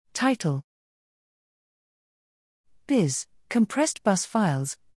Title: BUSZ, compressed BUSZ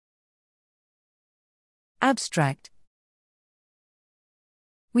files. Abstract: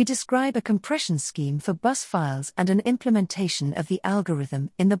 we describe a compression scheme for BUSZ files and an implementation of the algorithm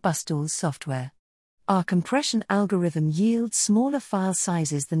in the BUSZ software. Our compression algorithm yields smaller file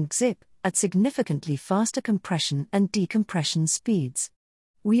sizes than gzip, at significantly faster compression and decompression speeds.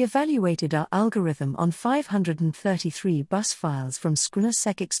 We evaluated our algorithm on 533 BUSZ files from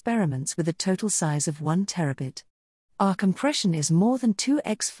SCRNSEC experiments with a total size of 1 terabit. Our compression is more than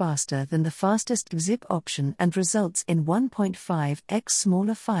 2x faster than the fastest gzip option and results in 1.5x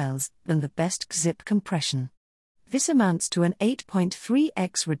smaller files than the best gzip compression. This amounts to an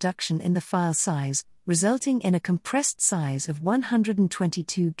 8.3x reduction in the file size, resulting in a compressed size of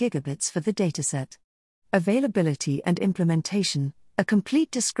 122 gigabits for the dataset. Availability and implementation. A complete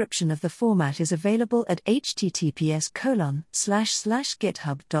description of the format is available at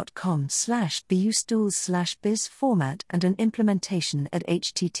https://github.com/BUSZ/BUSZ format and an implementation at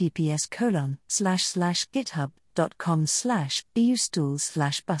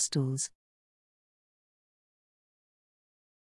https://github.com/BUSZ/BUSZ.